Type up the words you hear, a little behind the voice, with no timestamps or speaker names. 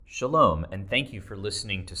Shalom, and thank you for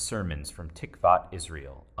listening to sermons from Tikvat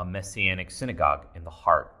Israel, a Messianic synagogue in the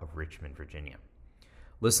heart of Richmond, Virginia.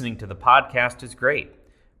 Listening to the podcast is great,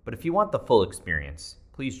 but if you want the full experience,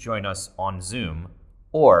 please join us on Zoom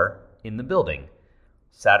or in the building,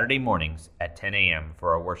 Saturday mornings at 10 a.m.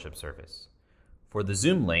 for our worship service. For the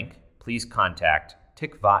Zoom link, please contact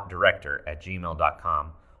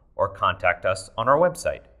tikvatdirector@gmail.com or contact us on our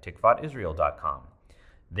website, tikvatisrael.com.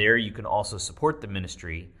 There you can also support the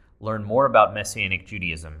ministry, learn more about Messianic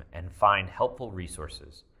Judaism, and find helpful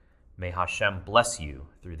resources. May Hashem bless you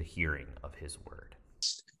through the hearing of his word.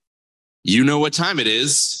 You know what time it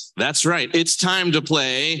is. That's right. It's time to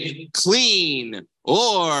play Clean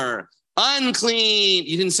or Unclean.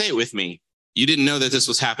 You didn't say it with me. You didn't know that this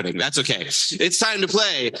was happening. That's okay. It's time to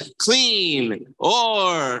play Clean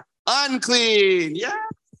or Unclean. Yeah.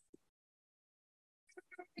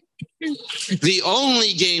 The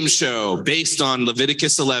only game show based on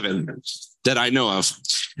Leviticus 11 that I know of.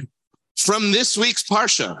 From this week's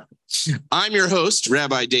Parsha, I'm your host,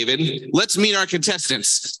 Rabbi David. Let's meet our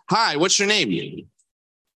contestants. Hi, what's your name?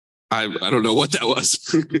 I don't know what that was.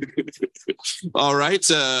 All right,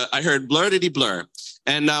 I heard blur-diddy-blur.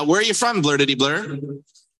 And where are you from, blur-diddy-blur?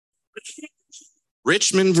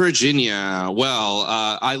 Richmond, Virginia. Well,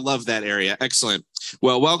 I love that area. Excellent.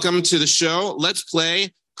 Well, welcome to the show. Let's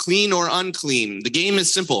play Clean or Unclean. The game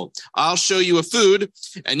is simple. I'll show you a food,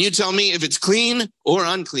 and you tell me if it's clean or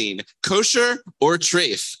unclean, kosher or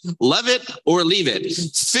treif, love it or leave it,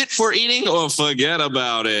 fit for eating or forget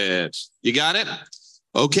about it. You got it?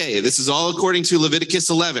 Okay, this is all according to Leviticus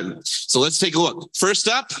 11. So let's take a look. First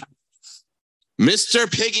up,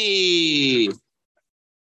 Mr. Piggy.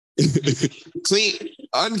 Clean,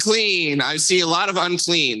 unclean. I see a lot of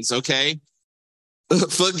uncleans, okay?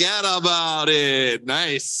 Forget about it.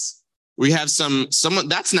 Nice. We have someone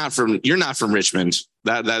that's not from, you're not from Richmond.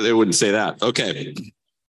 That they wouldn't say that. Okay.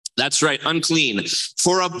 That's right. Unclean.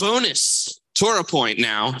 For a bonus Torah point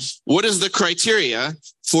now, what is the criteria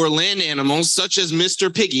for land animals such as Mr.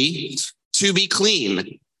 Piggy to be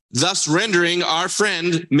clean, thus rendering our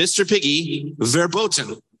friend Mr. Piggy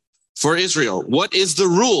verboten for Israel? What is the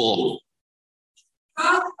rule?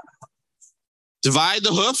 Divide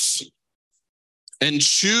the hoof and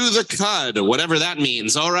chew the cud, whatever that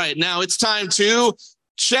means. All right, now it's time to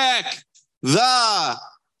check the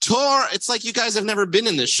Torah. It's like you guys have never been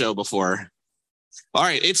in this show before. All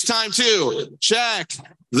right, it's time to check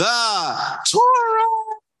the Torah.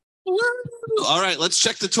 All right, let's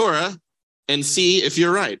check the Torah and see if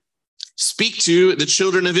you're right. Speak to the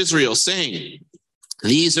children of Israel, saying,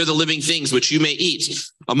 these are the living things which you may eat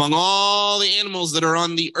among all the animals that are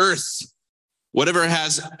on the earth. Whatever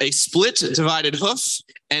has a split, divided hoof,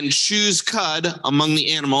 and chews cud among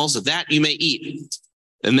the animals, that you may eat.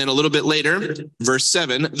 And then a little bit later, verse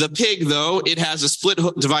 7, the pig, though it has a split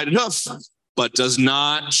divided hoof, but does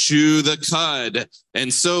not chew the cud,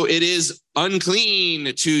 and so it is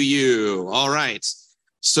unclean to you. All right.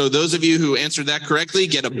 So those of you who answered that correctly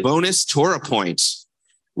get a bonus Torah point,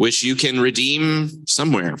 which you can redeem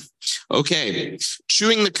somewhere. Okay,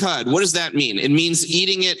 chewing the cud, what does that mean? It means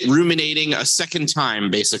eating it, ruminating a second time,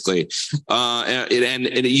 basically. And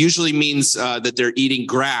it usually means that they're eating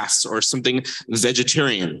grass or something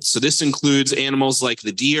vegetarian. So this includes animals like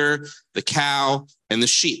the deer, the cow, and the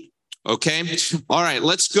sheep. Okay, all right,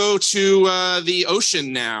 let's go to the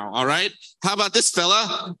ocean now, all right? How about this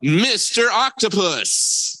fella, Mr.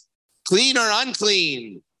 Octopus? Clean or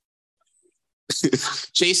unclean?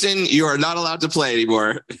 Jason, you are not allowed to play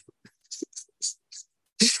anymore.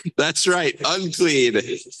 That's right, unclean.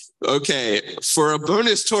 Okay, for a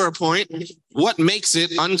bonus Torah point, what makes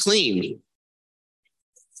it unclean?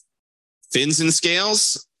 Fins and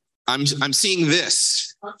scales? I'm seeing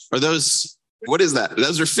this. Are those, what is that?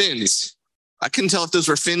 Those are fins. I couldn't tell if those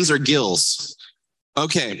were fins or gills.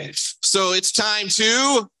 Okay, so it's time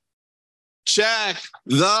to check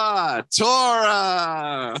the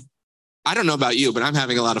Torah. I don't know about you, but I'm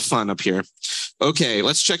having a lot of fun up here. Okay,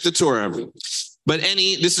 let's check the Torah. But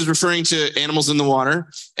this is referring to animals in the water,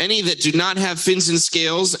 any that do not have fins and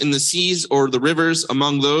scales in the seas or the rivers,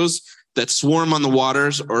 among those that swarm on the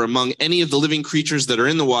waters, or among any of the living creatures that are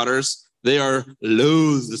in the waters, they are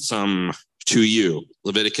loathsome to you.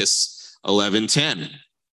 Leviticus 11:10.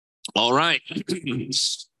 All right.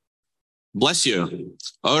 Bless you.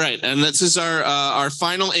 All right, and this is our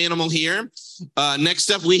final animal here. Next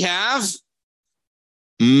up, we have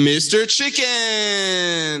Mr.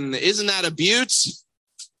 Chicken. Isn't that a beaut?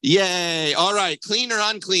 Yay. All right, clean or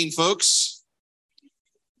unclean, folks?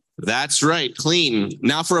 That's right, clean.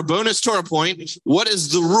 Now for a bonus Torah point, what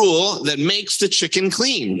is the rule that makes the chicken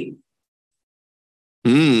clean?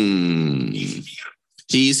 He's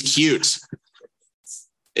cute.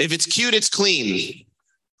 If it's cute, it's clean.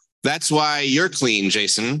 That's why you're clean,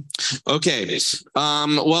 Jason. Okay.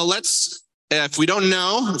 Well, if we don't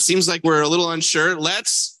know, it seems like we're a little unsure.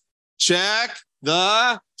 Let's check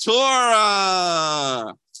the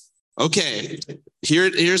Torah. Okay.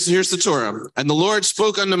 Here's the Torah. And the Lord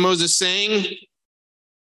spoke unto Moses, saying,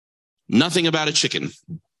 nothing about a chicken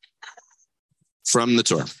from the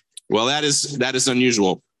Torah. Well, that is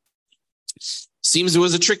unusual. Seems it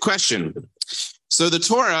was a trick question. So the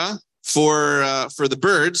Torah for the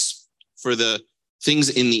birds, for the things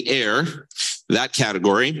in the air, that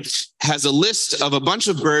category, has a list of a bunch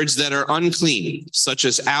of birds that are unclean, such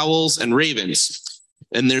as owls and ravens.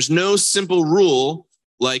 And there's no simple rule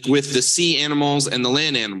like with the sea animals and the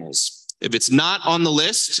land animals. If it's not on the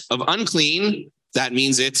list of unclean, that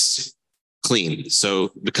means it's clean.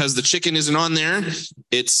 So because the chicken isn't on there,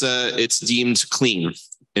 it's deemed clean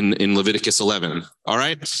in Leviticus 11. All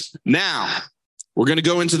right. Now we're going to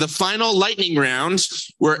go into the final lightning round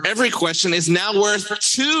where every question is now worth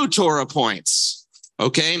 2 Torah points.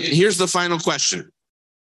 Okay. Here's the final question.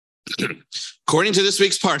 According to this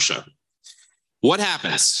week's Parsha, what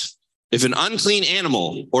happens if an unclean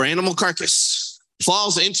animal or animal carcass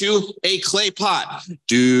falls into a clay pot?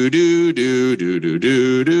 Do, do, do, do, do,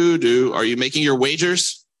 do, do, do. Are you making your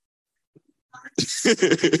wagers?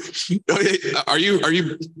 Are you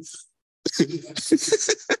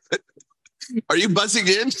are you buzzing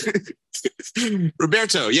in?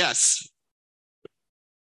 Roberto, yes.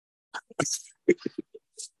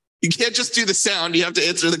 You can't just do the sound. You have to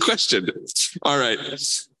answer the question. All right.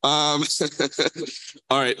 All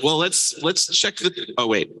right. Well, let's check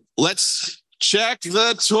let's check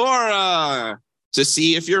the Torah to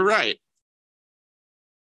see if you're right.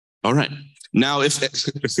 All right. Now, if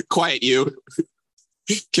quiet you,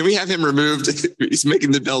 can we have him removed? He's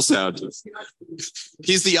making the bell sound.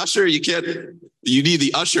 He's the usher. You need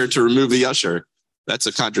the usher to remove the usher. That's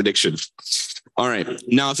a contradiction. All right.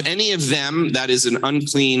 Now, if any of them, that is an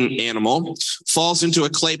unclean animal, falls into a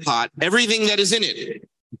clay pot, everything that is in it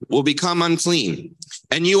will become unclean.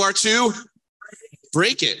 And you are to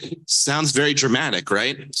break it. Sounds very dramatic,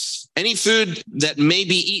 right? Any food that may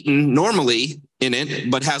be eaten normally in it,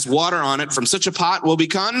 but has water on it from such a pot will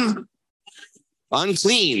become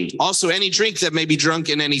unclean. Also, any drink that may be drunk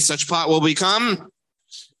in any such pot will become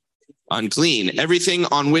unclean. Everything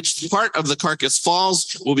on which part of the carcass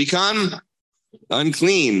falls will become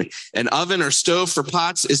unclean. An oven or stove for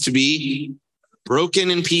pots is to be broken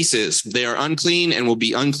in pieces. They are unclean and will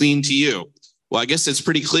be unclean to you. Well, I guess it's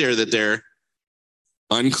pretty clear that they're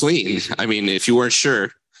unclean. I mean, if you weren't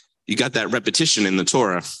sure, you got that repetition in the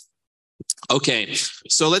Torah. Okay,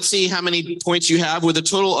 so let's see how many points you have. With a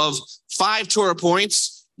total of 5 Torah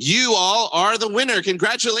points, you all are the winner.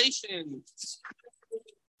 Congratulations.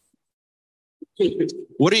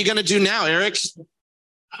 What are you going to do now, Eric?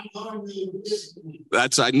 I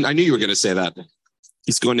knew you were going to say that.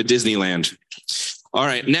 He's going to Disneyland. All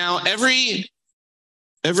right. Now, every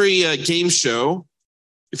game show,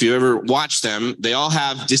 if you ever watch them, they all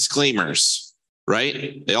have disclaimers,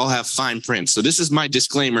 right? They all have fine print. So this is my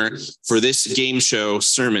disclaimer for this game show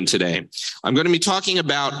sermon today. I'm going to be talking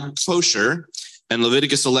about kosher and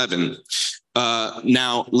Leviticus 11.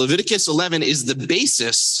 Now, Leviticus 11 is the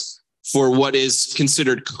basis for what is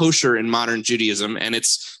considered kosher in modern Judaism, and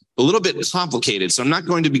it's a little bit complicated. So I'm not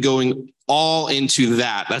going to be going all into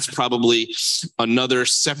that. That's probably another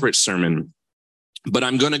separate sermon. But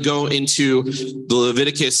I'm going to go into the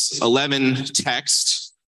Leviticus 11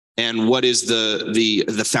 text and what is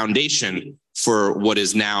the foundation for what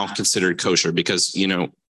is now considered kosher. Because, you know,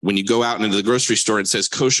 when you go out into the grocery store and it says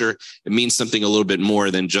kosher, it means something a little bit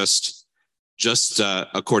more than just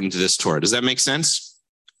according to this Torah. Does that make sense?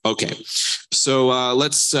 Okay, so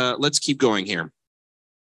let's keep going here.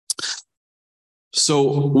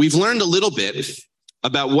 So we've learned a little bit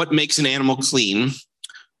about what makes an animal clean,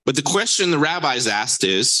 but the question the rabbis asked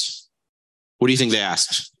is, what do you think they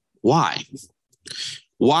asked? Why?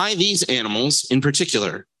 Why these animals in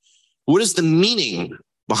particular? What is the meaning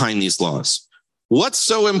behind these laws? What's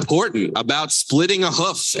so important about splitting a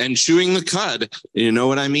hoof and chewing the cud? You know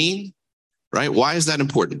what I mean? Right? Why is that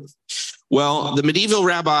important? Well, the medieval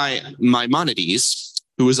rabbi Maimonides,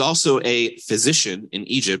 who was also a physician in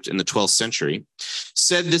Egypt in the 12th century,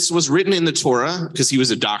 said this was written in the Torah because he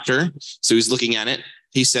was a doctor. So he's looking at it.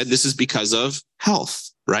 He said this is because of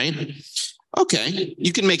health, right? Okay,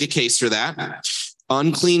 you can make a case for that.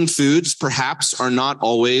 Unclean foods perhaps are not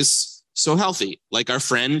always so healthy, like our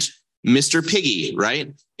friend Mr. Piggy,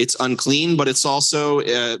 right? It's unclean, but it's also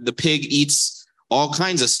the pig eats all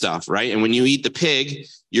kinds of stuff, right? And when you eat the pig,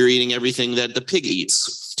 you're eating everything that the pig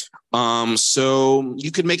eats. So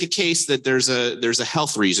you could make a case that there's a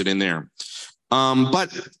health reason in there.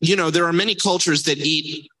 But there are many cultures that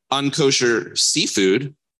eat unkosher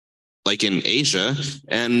seafood, like in Asia,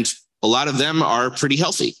 and a lot of them are pretty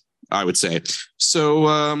healthy, I would say.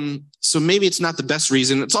 So maybe it's not the best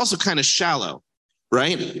reason. It's also kind of shallow,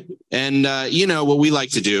 right? And what we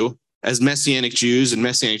like to do as Messianic Jews and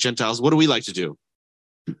Messianic Gentiles, what do we like to do?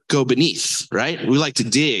 Go beneath, right? We like to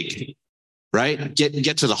dig, right?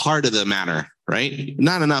 Get to the heart of the matter, right?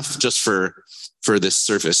 Not enough just for this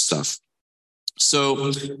surface stuff.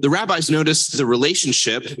 So the rabbis noticed the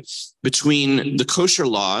relationship between the kosher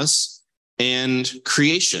laws and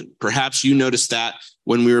creation. Perhaps you noticed that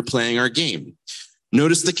when we were playing our game.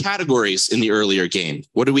 Notice the categories in the earlier game.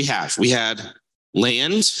 What do we have? We had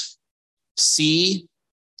land, sea,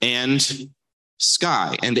 and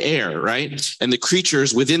sky and air, right? And the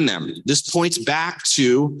creatures within them. This points back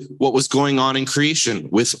to what was going on in creation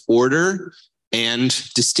with order and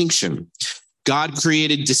distinction. God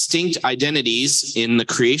created distinct identities in the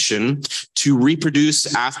creation to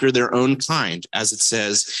reproduce after their own kind, as it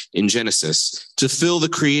says in Genesis, to fill the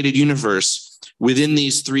created universe within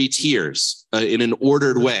these three tiers in an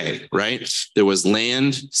ordered way, right? There was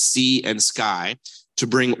land, sea, and sky to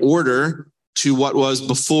bring order to what was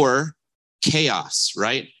before chaos,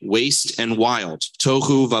 right? Waste and wild,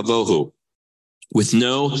 tohu vavohu, with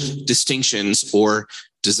no distinctions or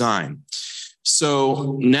design.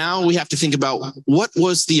 So now we have to think about what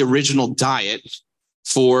was the original diet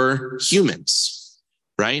for humans,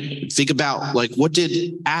 right? Think about what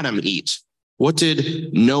did Adam eat? What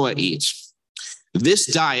did Noah eat? This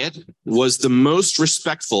diet was the most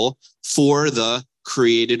respectful for the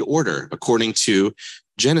created order, according to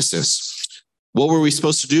Genesis. What were we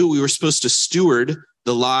supposed to do? We were supposed to steward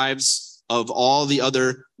the lives of all the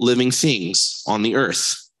other living things on the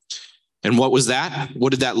earth. And what was that?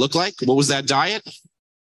 What did that look like? What was that diet?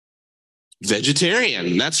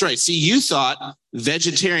 Vegetarian. That's right. See, you thought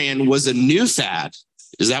vegetarian was a new fad.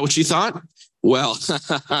 Is that what you thought? Well,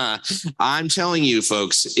 I'm telling you,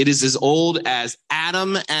 folks, it is as old as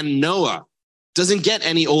Adam and Noah. Doesn't get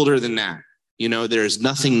any older than that. There's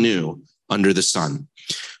nothing new under the sun.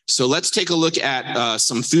 So let's take a look at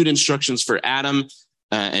some food instructions for Adam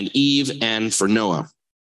and Eve and for Noah.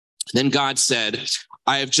 Then God said,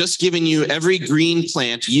 I have just given you every green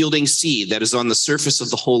plant yielding seed that is on the surface of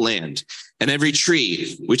the whole land, and every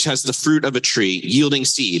tree which has the fruit of a tree yielding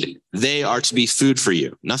seed. They are to be food for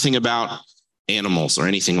you. Nothing about animals or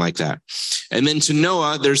anything like that. And then to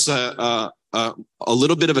Noah, there's a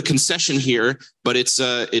little bit of a concession here, but it's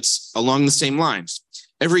along the same lines.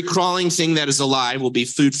 Every crawling thing that is alive will be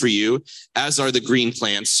food for you, as are the green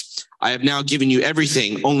plants. I have now given you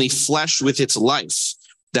everything, only flesh with its life,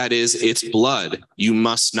 that is, its blood, you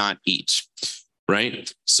must not eat,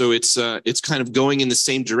 right? So it's kind of going in the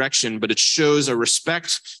same direction, but it shows a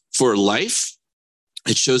respect for life.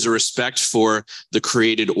 It shows a respect for the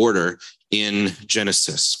created order in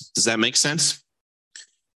Genesis. Does that make sense?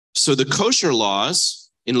 So the kosher laws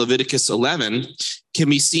in Leviticus 11 can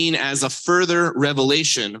be seen as a further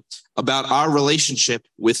revelation about our relationship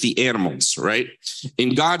with the animals, right?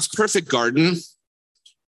 In God's perfect garden,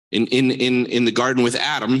 in the garden with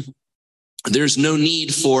Adam, there's no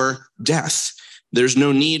need for death. There's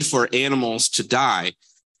no need for animals to die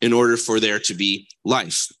in order for there to be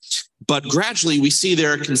life. But gradually we see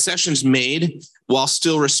there are concessions made while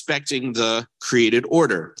still respecting the created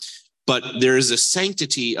order. But there is a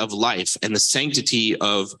sanctity of life and the sanctity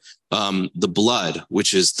of the blood,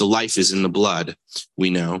 which is the life is in the blood, we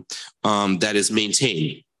know, that is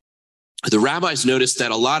maintained. The rabbis noticed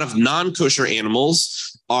that a lot of non-kosher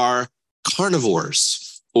animals are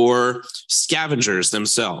carnivores or scavengers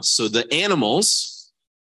themselves. So the animals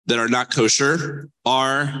that are not kosher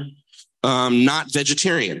are not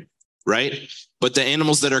vegetarian, right? But the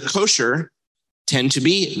animals that are kosher tend to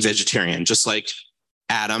be vegetarian, just like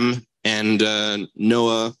Adam and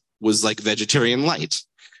Noah was like vegetarian light,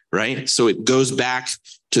 right? So it goes back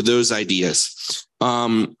to those ideas.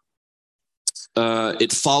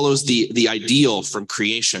 It follows the ideal from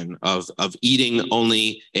creation of eating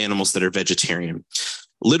only animals that are vegetarian.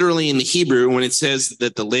 Literally in the Hebrew, when it says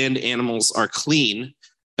that the land animals are clean,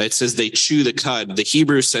 it says they chew the cud. The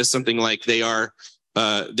Hebrew says something like they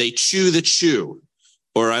chew the chew.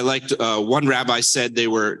 Or I liked one rabbi said they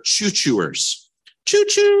were chewers.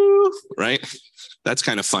 Choo-choo, right? That's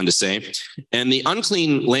kind of fun to say. And the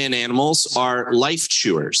unclean land animals are life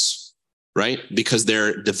chewers, right? Because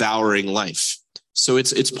they're devouring life. So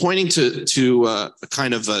it's pointing to a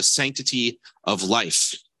kind of a sanctity of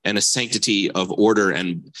life and a sanctity of order,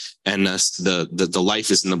 and the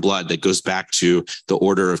life is in the blood that goes back to the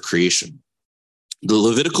order of creation. The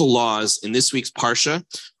Levitical laws in this week's Parsha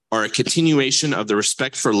are a continuation of the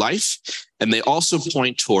respect for life, and they also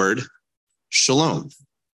point toward shalom,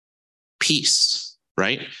 peace,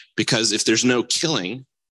 right? Because if there's no killing,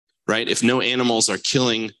 right? If no animals are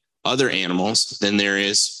killing other animals, then there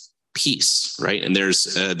is peace, right? And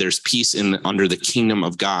there's peace under the kingdom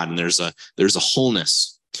of God, and there's a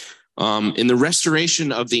wholeness. In the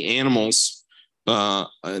restoration of the animals, of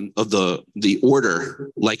the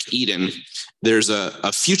order, like Eden, there's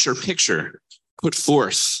a future picture put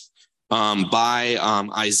forth by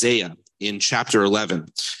Isaiah in chapter 11,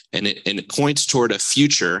 and it points toward a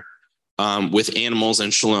future with animals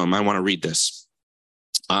and shalom. I want to read this.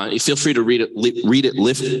 Feel free to read it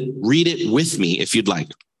with me if you'd like.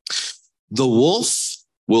 The wolf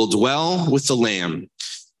will dwell with the lamb.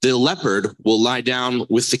 The leopard will lie down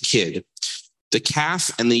with the kid. The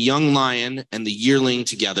calf and the young lion and the yearling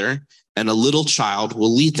together, and a little child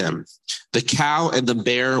will lead them. The cow and the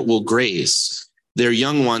bear will graze. Their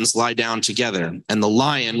young ones lie down together, and the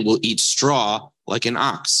lion will eat straw like an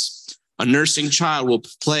ox. A nursing child will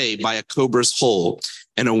play by a cobra's hole,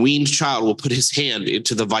 and a weaned child will put his hand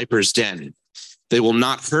into the viper's den. They will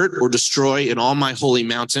not hurt or destroy in all my holy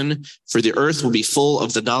mountain, for the earth will be full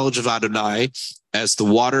of the knowledge of Adonai as the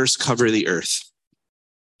waters cover the earth.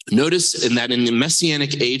 Notice in the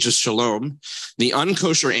messianic age of shalom, the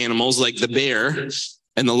unkosher animals like the bear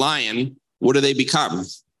and the lion, what do they become?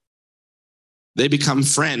 They become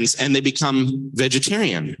friends, and they become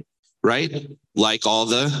vegetarian, right? Like all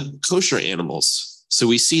the kosher animals. So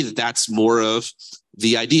we see that that's more of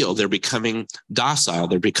the ideal. They're becoming docile.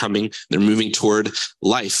 They're moving toward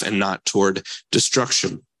life and not toward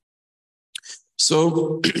destruction.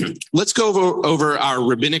 So let's go over our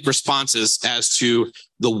rabbinic responses as to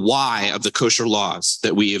the why of the kosher laws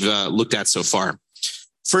that we've looked at so far.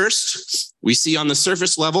 First, we see on the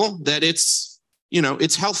surface level that it's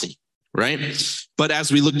healthy, right? But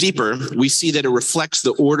as we look deeper, we see that it reflects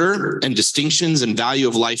the order and distinctions and value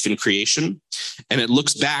of life in creation. And it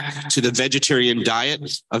looks back to the vegetarian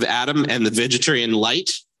diet of Adam and the vegetarian light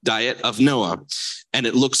diet of Noah. And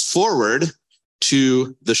it looks forward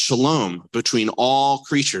to the shalom between all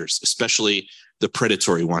creatures, especially the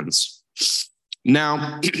predatory ones.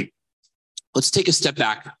 Now, let's take a step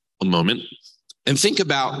back a moment and think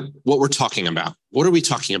about what we're talking about. What are we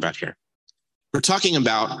talking about here? We're talking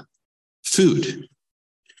about food.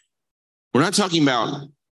 We're not talking about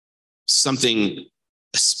something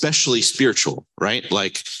especially spiritual, right?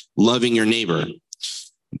 Like loving your neighbor.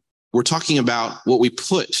 We're talking about what we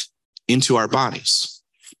put into our bodies.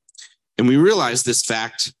 And we realize this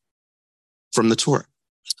fact from the Torah.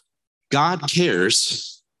 God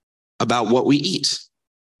cares about what we eat.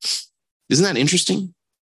 Isn't that interesting?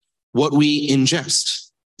 What we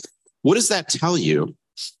ingest. What does that tell you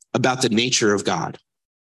about the nature of God?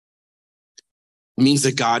 It means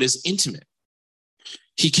that God is intimate.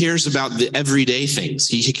 He cares about the everyday things.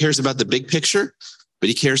 He cares about the big picture, but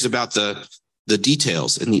he cares about the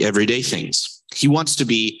details and the everyday things. He wants to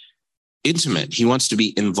be intimate. He wants to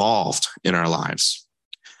be involved in our lives.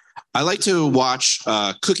 I like to watch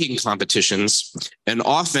cooking competitions, and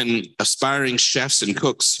often aspiring chefs and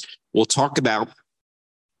cooks will talk about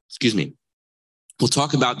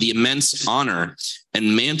the immense honor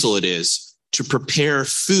and mantle it is to prepare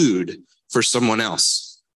food for someone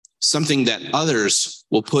else, something that others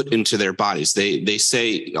will put into their bodies. They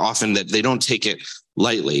say often that they don't take it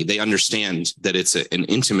lightly. They understand that it's an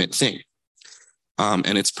intimate thing,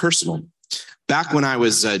 and it's personal. Back when I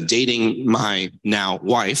was dating my now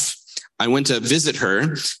wife, I went to visit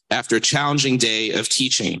her after a challenging day of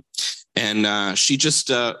teaching, and she just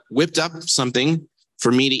whipped up something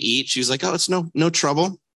for me to eat. She was like, "Oh, it's no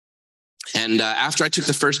trouble." And after I took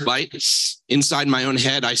the first bite, inside my own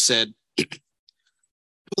head, I said, "I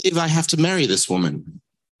believe I have to marry this woman,"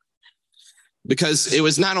 because it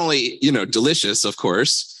was not only delicious, of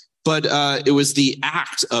course, but it was the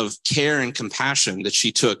act of care and compassion that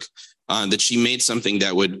she took. That she made something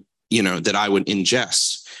that would, that I would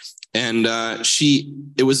ingest. And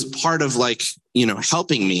it was part of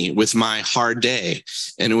helping me with my hard day.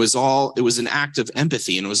 And it was an act of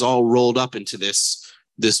empathy, and it was all rolled up into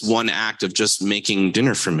this one act of just making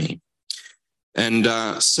dinner for me. And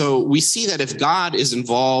so we see that if God is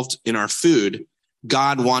involved in our food,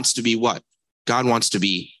 God wants to be what? God wants to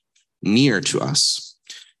be near to us.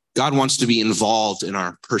 God wants to be involved in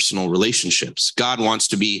our personal relationships. God wants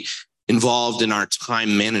to be involved in our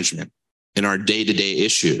time management, in our day-to-day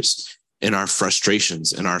issues, in our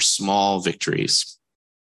frustrations, in our small victories.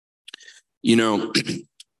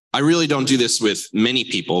 I really don't do this with many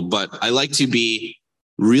people, but I like to be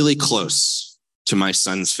really close to my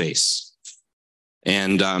son's face.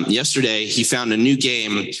 And yesterday he found a new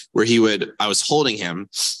game where I was holding him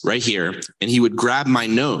right here, and he would grab my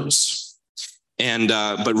nose, and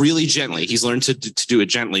but really gently. He's learned to do it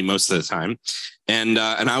gently most of the time, and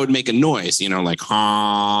I would make a noise, like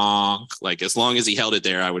honk. Like as long as he held it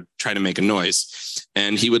there, I would try to make a noise,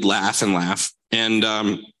 and he would laugh and laugh, and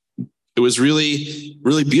it was really,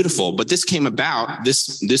 really beautiful. But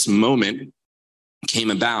this moment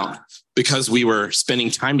came about because we were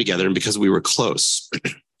spending time together and because we were close.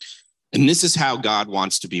 And this is how God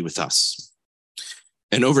wants to be with us.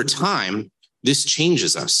 And over time, this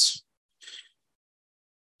changes us.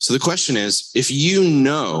 So the question is, if you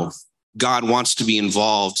know God wants to be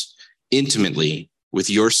involved intimately with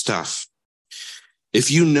your stuff,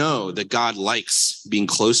 if you know that God likes being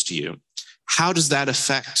close to you, how does that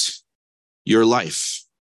affect your life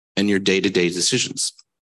and your day-to-day decisions?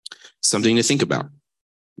 Something to think about.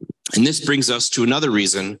 And this brings us to another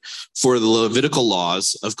reason for the Levitical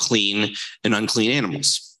laws of clean and unclean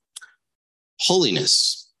animals.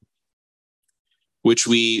 Holiness, which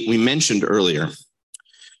we mentioned earlier.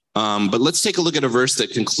 But let's take a look at a verse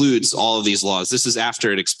that concludes all of these laws. This is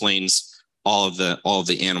after it explains all of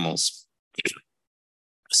the animals.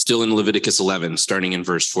 Still in Leviticus 11, starting in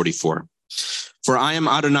verse 44. For I am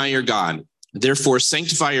Adonai your God. Therefore,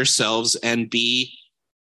 sanctify yourselves and be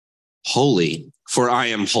holy, for I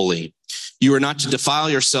am holy. You are not to defile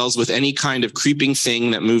yourselves with any kind of creeping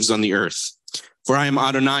thing that moves on the earth. For I am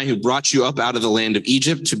Adonai who brought you up out of the land of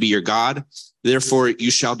Egypt to be your God. Therefore, you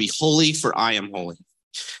shall be holy, for I am holy.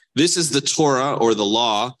 This is the Torah, or the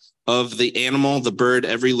law, of the animal, the bird,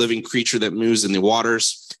 every living creature that moves in the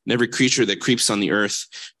waters, and every creature that creeps on the earth,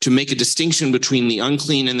 to make a distinction between the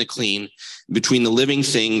unclean and the clean, between the living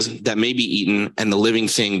things that may be eaten and the living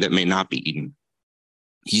thing that may not be eaten.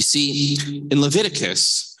 You see, in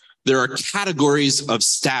Leviticus, there are categories of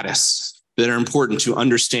status that are important to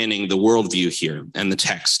understanding the worldview here and the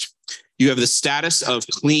text. You have the status of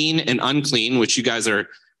clean and unclean, which you guys are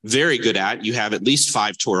very good at. You have at least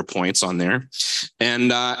 5 Torah points on there.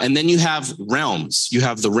 And then you have realms. You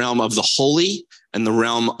have the realm of the holy and the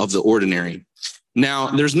realm of the ordinary. Now,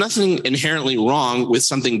 there's nothing inherently wrong with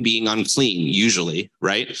something being unclean, usually,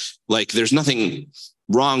 right? Like there's nothing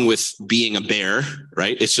wrong with being a bear,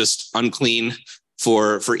 right? It's just unclean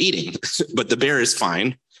for eating, but the bear is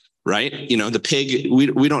fine, right? The pig,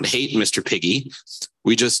 we don't hate Mr. Piggy.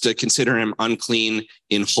 We just consider him unclean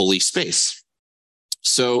in holy space.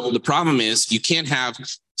 So the problem is you can't have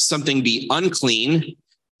something be unclean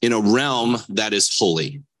in a realm that is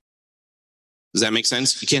holy. Does that make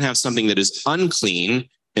sense? You can't have something that is unclean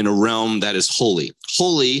in a realm that is holy.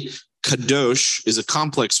 Holy, kadosh, is a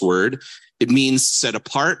complex word. It means set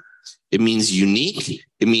apart. It means unique.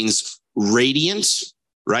 It means radiant,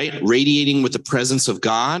 right? Radiating with the presence of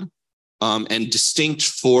God, and distinct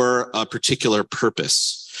for a particular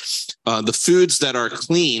purpose. The foods that are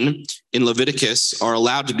clean in Leviticus are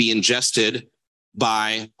allowed to be ingested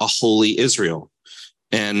by a holy Israel.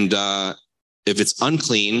 And if it's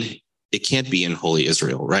unclean, it can't be in holy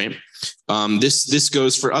Israel, right? This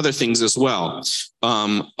goes for other things as well.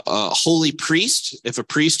 A holy priest, if a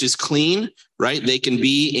priest is clean, right, they can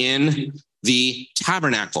be in the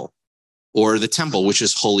tabernacle or the temple, which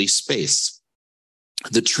is holy space.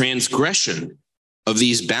 The transgression of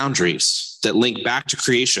these boundaries that link back to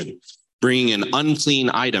creation, bringing an unclean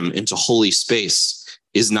item into holy space,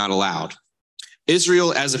 is not allowed.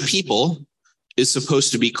 Israel as a people is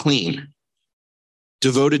supposed to be clean,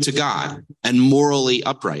 devoted to God, and morally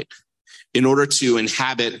upright in order to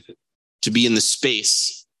inhabit, to be in the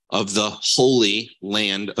space of the holy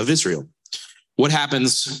land of Israel. What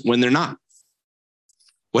happens when they're not?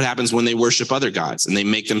 What happens when they worship other gods and they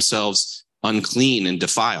make themselves unclean and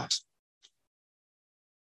defiled?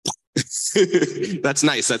 That's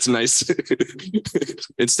nice. That's nice.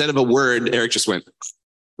 Instead of a word, Eric just went,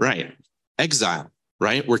 right. Exile,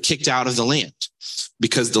 right? We're kicked out of the land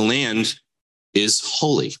because the land is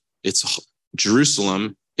holy.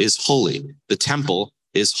 Jerusalem is holy. The temple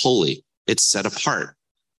is holy. It's set apart.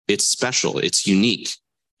 It's special. It's unique.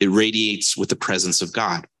 It radiates with the presence of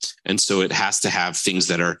God. And so it has to have things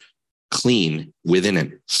that are clean within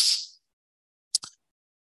it.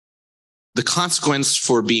 The consequence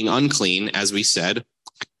for being unclean, as we said,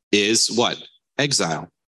 is what? Exile.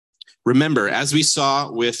 Remember, as we saw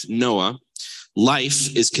with Noah,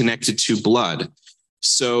 life is connected to blood.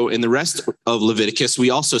 So in the rest of Leviticus, we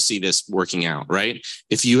also see this working out, right?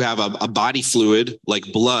 If you have a body fluid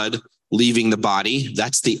like blood leaving the body,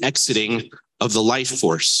 that's the exiting of the life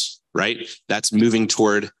force right? That's moving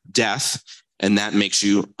toward death, and that makes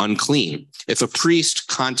you unclean. If a priest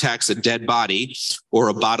contacts a dead body or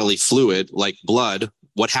a bodily fluid like blood,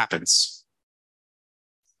 what happens?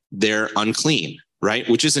 They're unclean, right?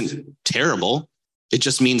 Which isn't terrible. It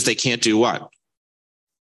just means they can't do what?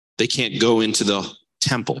 They can't go into the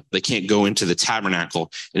temple. They can't go into the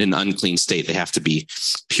tabernacle in an unclean state. They have to be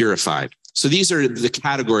purified. So these are the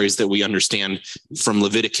categories that we understand from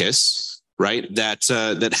Leviticus, right?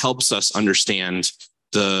 That helps us understand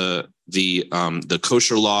the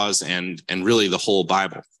kosher laws and really the whole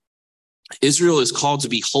Bible. Israel is called to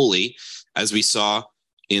be holy, as we saw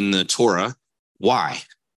in the Torah. Why?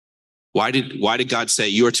 Why did God say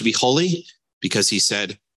you are to be holy? Because he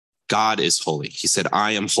said, God is holy. He said,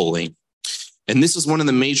 I am holy. And this is one of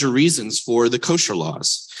the major reasons for the kosher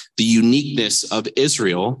laws, the uniqueness of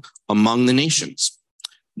Israel among the nations.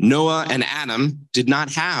 Noah and Adam did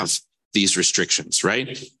not have these restrictions,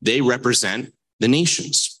 right? They represent the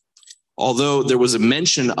nations. Although there was a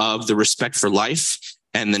mention of the respect for life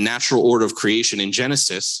and the natural order of creation in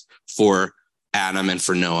Genesis for Adam and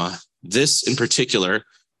for Noah, this in particular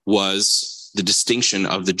was the distinction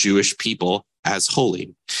of the Jewish people as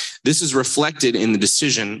holy. This is reflected in the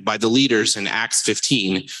decision by the leaders in Acts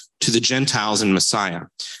 15 to the Gentiles in Messiah.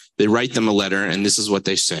 They write them a letter, and this is what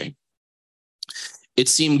they say. It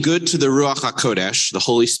seemed good to the Ruach HaKodesh, the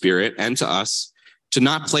Holy Spirit, and to us, to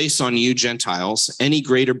not place on you Gentiles any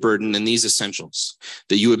greater burden than these essentials,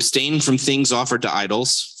 that you abstain from things offered to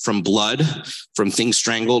idols, from blood, from things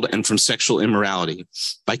strangled, and from sexual immorality.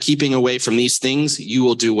 By keeping away from these things, you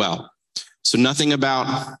will do well. So nothing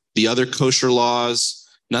about the other kosher laws,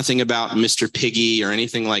 nothing about Mr. Piggy or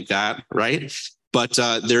anything like that, right? But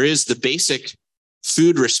there is the basic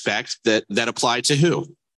food respect that applied to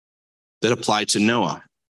who? That applied to Noah,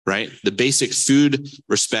 right? The basic food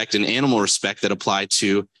respect and animal respect that applied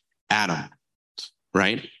to Adam,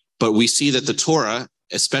 right? But we see that the Torah,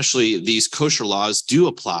 especially these kosher laws, do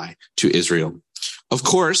apply to Israel. Of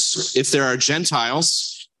course, if there are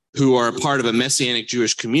Gentiles who are part of a Messianic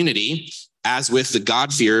Jewish community, as with the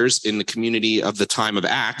God-fearers in the community of the time of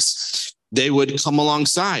Acts, they would come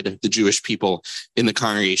alongside the Jewish people in the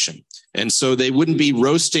congregation. And so they wouldn't be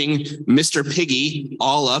roasting Mr. Piggy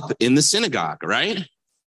all up in the synagogue, right?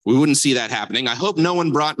 We wouldn't see that happening. I hope no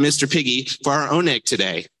one brought Mr. Piggy for our own egg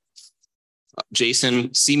today.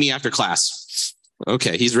 Jason, see me after class.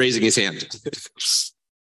 Okay, he's raising his hand.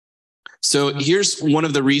 So here's one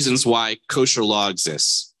of the reasons why kosher law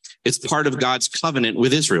exists. It's part of God's covenant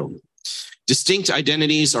with Israel. Distinct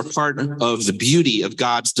identities are part of the beauty of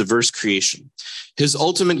God's diverse creation. His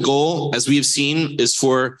ultimate goal, as we have seen, is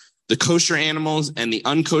for the kosher animals and the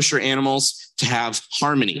unkosher animals to have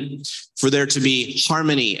harmony, for there to be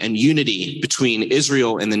harmony and unity between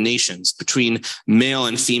Israel and the nations, between male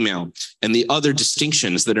and female, and the other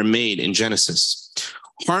distinctions that are made in Genesis.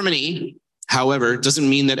 Harmony, however, doesn't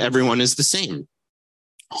mean that everyone is the same.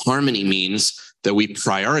 Harmony means that we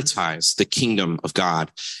prioritize the kingdom of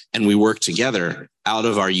God and we work together out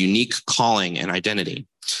of our unique calling and identity.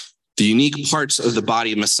 The unique parts of the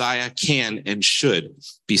body of Messiah can and should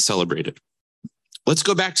be celebrated. Let's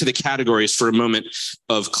go back to the categories for a moment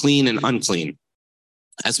of clean and unclean.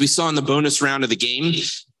 As we saw in the bonus round of the game,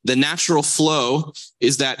 the natural flow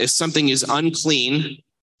is that if something is unclean,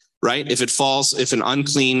 right? If an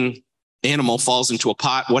unclean animal falls into a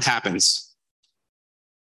pot, what happens?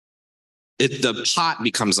 The pot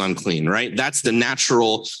becomes unclean, right? That's the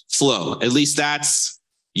natural flow. At least that's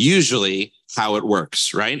usually how it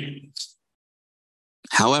works, right?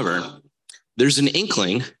 However, there's an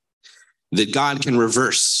inkling that God can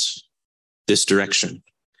reverse this direction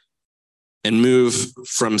and move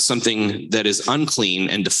from something that is unclean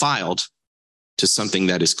and defiled to something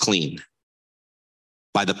that is clean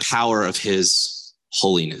by the power of his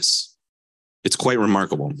holiness. It's quite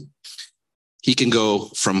remarkable. He can go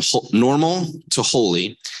from normal to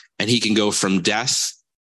holy, and he can go from death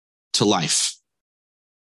to life.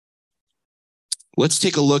 Let's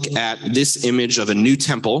take a look at this image of a new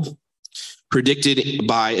temple predicted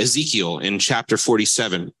by Ezekiel in chapter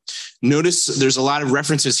 47. Notice there's a lot of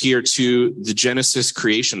references here to the Genesis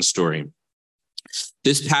creation story.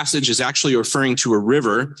 This passage is actually referring to a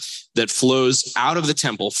river that flows out of the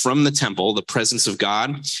temple, from the temple, the presence of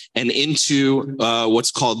God, and into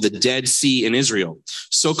what's called the Dead Sea in Israel.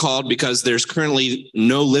 So called because there's currently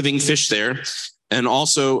no living fish there, and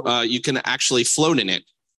also you can actually float in it.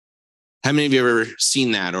 How many of you have ever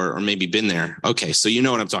seen that or maybe been there? Okay, so you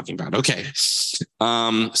know what I'm talking about. Okay.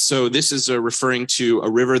 So this is referring to a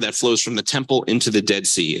river that flows from the temple into the Dead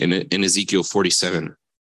Sea in Ezekiel 47.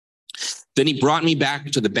 Then he brought me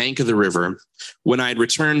back to the bank of the river. When I had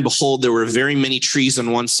returned, behold, there were very many trees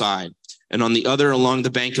on one side, and on the other along the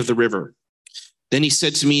bank of the river. Then he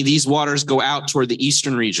said to me, these waters go out toward the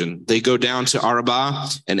eastern region. They go down to Arabah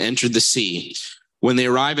and enter the sea. When they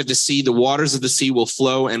arrive at the sea, the waters of the sea will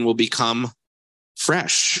flow and will become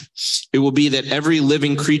fresh. It will be that every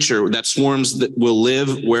living creature that swarms that will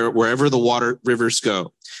live wherever the water rivers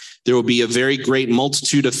go. There will be a very great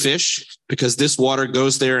multitude of fish because this water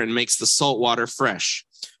goes there and makes the salt water fresh.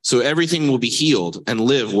 So everything will be healed and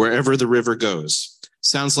live wherever the river goes.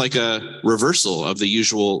 Sounds like a reversal of the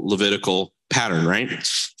usual Levitical pattern, right?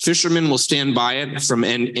 Fishermen will stand by it from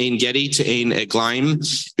Ein Gedi to Ein Eglaim.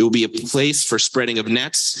 It will be a place for spreading of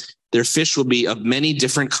nets. Their fish will be of many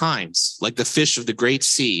different kinds, like the fish of the great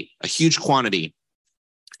sea, a huge quantity.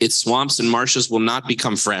 Its swamps and marshes will not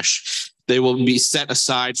become fresh. They will be set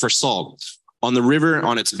aside for salt. On the river,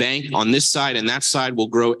 on its bank, on this side and that side will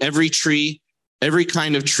grow every tree, every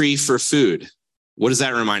kind of tree for food. What does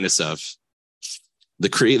that remind us of?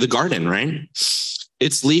 The garden, right?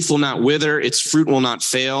 Its leaf will not wither, its fruit will not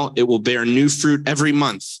fail. It will bear new fruit every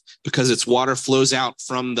month because its water flows out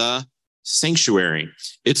from the sanctuary.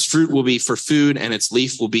 Its fruit will be for food and its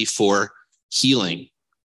leaf will be for healing.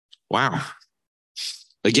 Wow.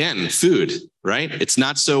 Again, food, right? It's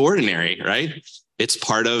not so ordinary, right? It's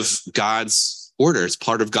part of God's order. It's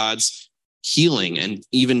part of God's healing and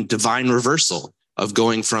even divine reversal of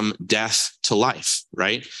going from death to life,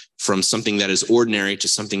 right? From something that is ordinary to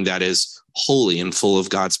something that is holy and full of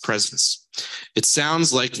God's presence. It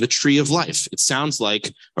sounds like the tree of life. It sounds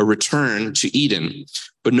like a return to Eden.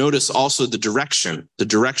 But notice also the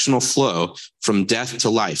directional flow from death to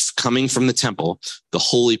life, coming from the temple, the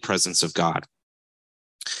holy presence of God.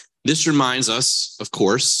 This reminds us, of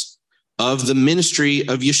course, of the ministry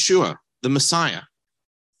of Yeshua, the Messiah.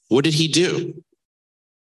 What did he do?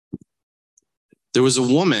 There was a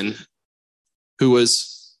woman who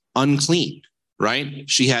was unclean, right?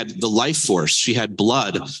 She had the life force. She had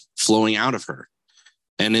blood flowing out of her.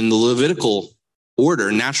 And in the Levitical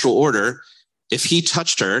order, natural order, if he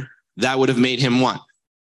touched her, that would have made him what?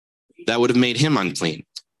 That would have made him unclean.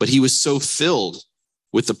 But he was so filled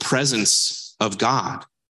with the presence of God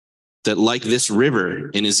that, like this river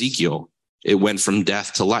in Ezekiel, it went from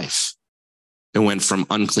death to life. It went from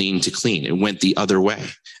unclean to clean. It went the other way.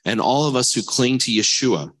 And all of us who cling to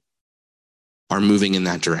Yeshua are moving in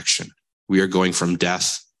that direction. We are going from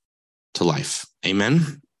death to life.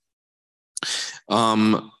 Amen.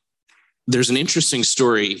 There's an interesting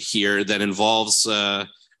story here that involves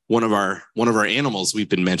one of our animals we've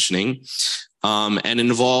been mentioning, and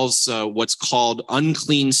involves what's called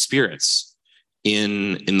unclean spirits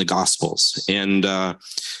in the Gospels. And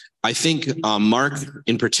I think Mark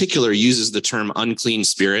in particular uses the term unclean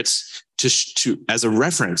spirits to as a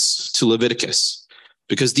reference to Leviticus,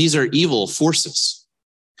 because these are evil forces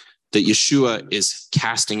that Yeshua is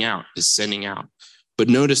casting out, is sending out. But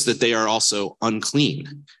notice that they are also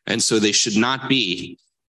unclean. And so they should not be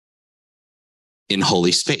in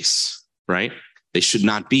holy space, right? They should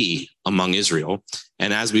not be among Israel.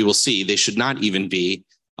 And as we will see, they should not even be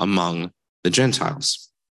among the Gentiles.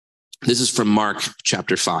 This is from Mark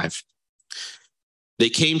chapter 5. They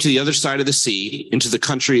came to the other side of the sea into the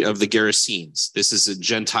country of the Gerasenes. This is a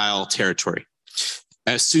Gentile territory.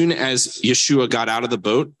 As soon as Yeshua got out of the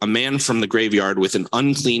boat, a man from the graveyard with an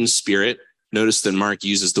unclean spirit, notice that Mark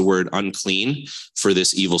uses the word unclean for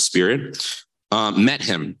this evil spirit, met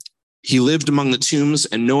him. He lived among the tombs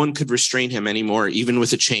and no one could restrain him anymore, even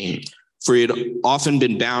with a chain, for he had often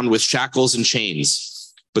been bound with shackles and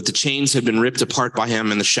chains. But the chains had been ripped apart by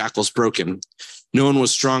him and the shackles broken. No one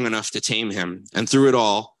was strong enough to tame him. And through it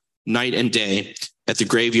all, night and day, at the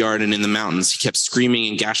graveyard and in the mountains, he kept screaming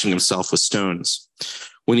and gashing himself with stones.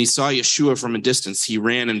 When he saw Yeshua from a distance, he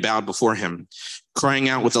ran and bowed before him. Crying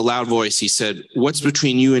out with a loud voice, he said, "What's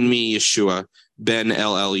between you and me, Yeshua, Ben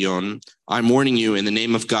El Elyon? I'm warning you in the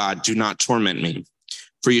name of God, do not torment me."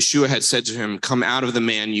 For Yeshua had said to him, "Come out of the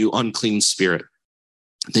man, you unclean spirit."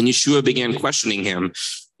 Then Yeshua began questioning him,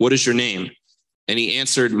 "What is your name?" And he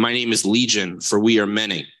answered, "My name is Legion, for we are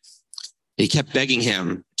many." He kept begging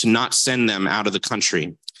him to not send them out of the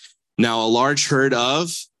country. Now a large herd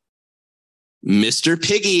of Mr.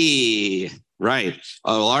 Piggy, right?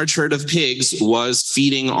 A large herd of pigs was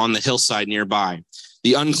feeding on the hillside nearby.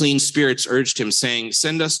 The unclean spirits urged him, saying,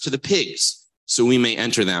 "Send us to the pigs so we may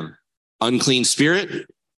enter them." Unclean spirit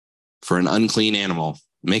for an unclean animal.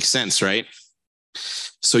 Makes sense, right?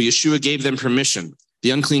 So Yeshua gave them permission.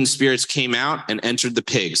 The unclean spirits came out and entered the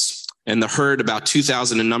pigs, and the herd, about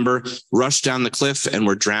 2,000 in number, rushed down the cliff and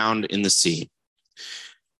were drowned in the sea.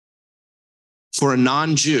 for a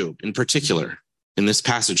non-Jew in particular, in this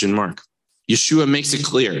passage in Mark, Yeshua makes it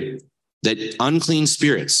clear that unclean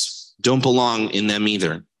spirits don't belong in them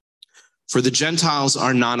either. For the Gentiles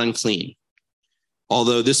are not unclean,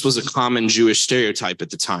 although this was a common Jewish stereotype at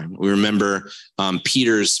the time. We remember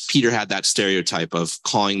Peter had that stereotype of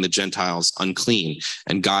calling the Gentiles unclean,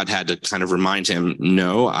 and God had to kind of remind him,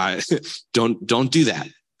 no, don't do that,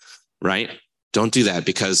 right? Don't do that,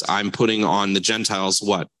 because I'm putting on the Gentiles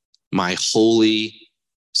what? My Holy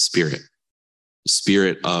Spirit,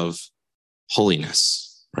 Spirit of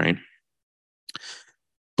holiness, right?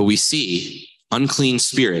 But we see unclean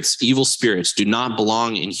spirits, evil spirits, do not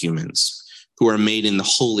belong in humans who are made in the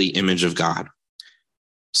holy image of God.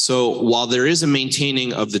 So while there is a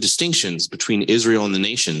maintaining of the distinctions between Israel and the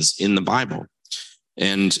nations in the Bible,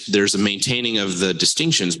 and there's a maintaining of the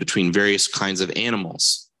distinctions between various kinds of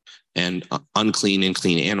animals and unclean and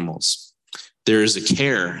clean animals, there is a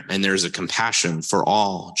care and there's a compassion for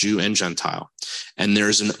all, Jew and Gentile. And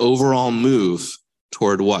there's an overall move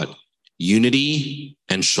toward what? Unity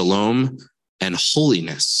and shalom and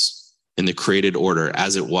holiness in the created order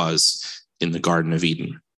as it was in the Garden of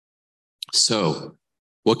Eden. So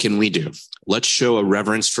what can we do? Let's show a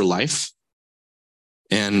reverence for life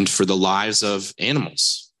and for the lives of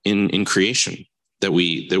animals in creation that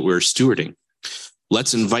we're stewarding.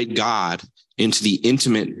 Let's invite God into the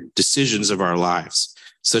intimate decisions of our lives,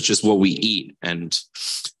 such as what we eat. And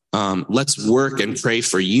let's work and pray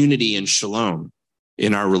for unity and shalom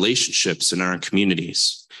in our relationships, in our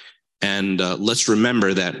communities. And let's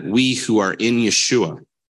remember that we who are in Yeshua,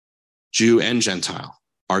 Jew and Gentile,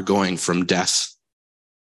 are going from death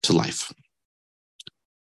to life.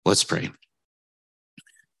 Let's pray.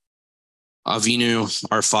 Avinu,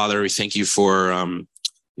 our Father, we thank you for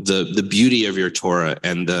the beauty of your Torah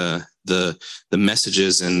and the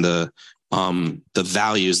messages and the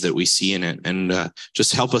values that we see in it, and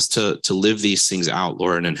just help us to live these things out,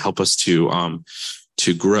 Lord, and help us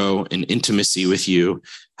to grow in intimacy with you.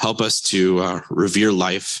 Help us to revere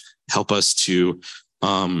life. Help us to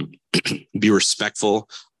be respectful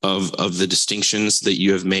of the distinctions that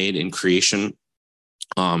you have made in creation,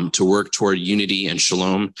 to work toward unity and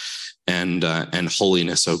shalom and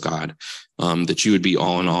holiness, oh God, that you would be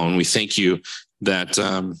all in all. And we thank you that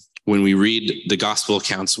when we read the gospel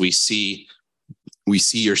accounts, we see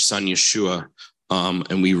your son Yeshua,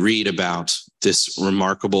 and we read about this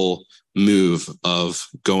remarkable move of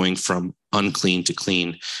going from unclean to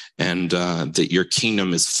clean, and that your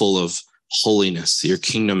kingdom is full of holiness. Your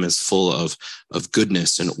kingdom is full of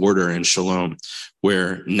goodness and order and shalom,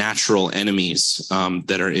 where natural enemies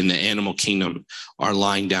that are in the animal kingdom are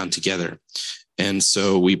lying down together. And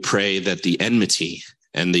so we pray that the enmity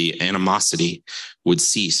and the animosity would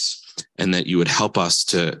cease, and that you would help us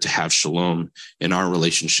to have shalom in our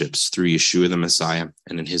relationships through Yeshua the Messiah.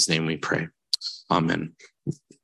 And in his name we pray. Amen.